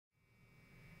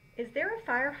Is there a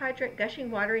fire hydrant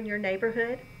gushing water in your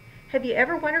neighborhood? Have you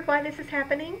ever wondered why this is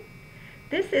happening?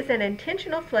 This is an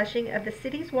intentional flushing of the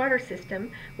city's water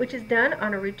system, which is done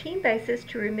on a routine basis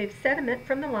to remove sediment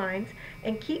from the lines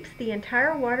and keeps the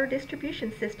entire water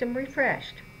distribution system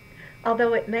refreshed.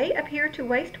 Although it may appear to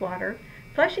waste water,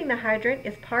 flushing the hydrant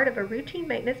is part of a routine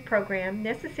maintenance program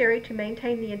necessary to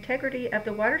maintain the integrity of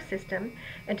the water system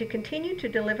and to continue to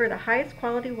deliver the highest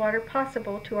quality water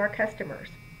possible to our customers.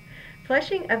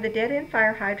 Flushing of the dead-end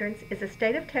fire hydrants is a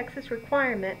state of Texas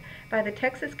requirement by the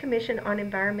Texas Commission on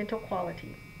Environmental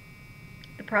Quality.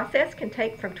 The process can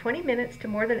take from 20 minutes to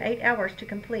more than 8 hours to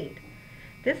complete.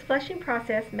 This flushing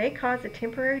process may cause a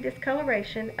temporary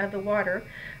discoloration of the water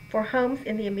for homes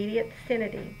in the immediate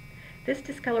vicinity. This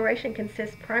discoloration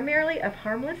consists primarily of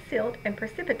harmless silt and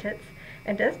precipitates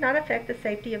and does not affect the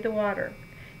safety of the water.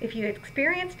 If you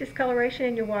experience discoloration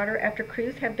in your water after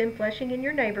crews have been flushing in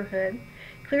your neighborhood,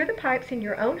 clear the pipes in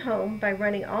your own home by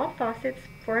running all faucets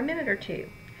for a minute or two.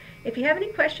 If you have any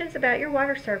questions about your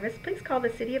water service, please call the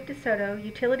City of DeSoto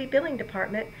Utility Billing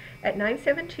Department at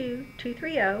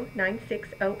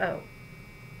 972-230-9600.